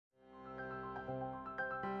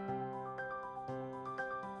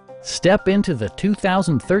Step into the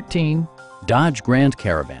 2013 Dodge Grand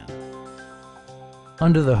Caravan.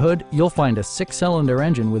 Under the hood, you'll find a 6-cylinder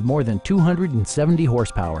engine with more than 270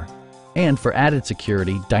 horsepower. And for added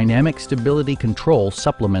security, dynamic stability control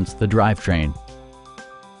supplements the drivetrain.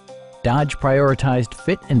 Dodge prioritized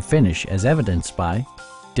fit and finish as evidenced by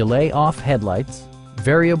delay-off headlights,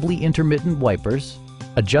 variably intermittent wipers,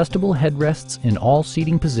 adjustable headrests in all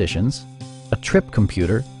seating positions, a trip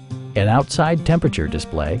computer, an outside temperature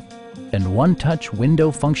display, and one-touch window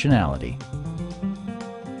functionality.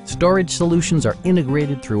 Storage solutions are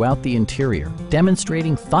integrated throughout the interior,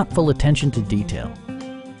 demonstrating thoughtful attention to detail.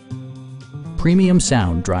 Premium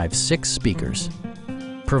sound drives 6 speakers,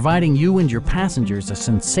 providing you and your passengers a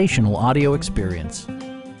sensational audio experience.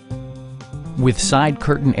 With side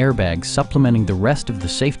curtain airbags supplementing the rest of the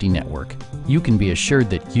safety network, you can be assured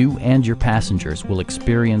that you and your passengers will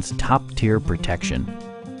experience top-tier protection.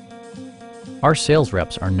 Our sales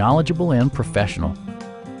reps are knowledgeable and professional.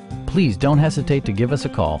 Please don't hesitate to give us a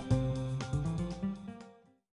call.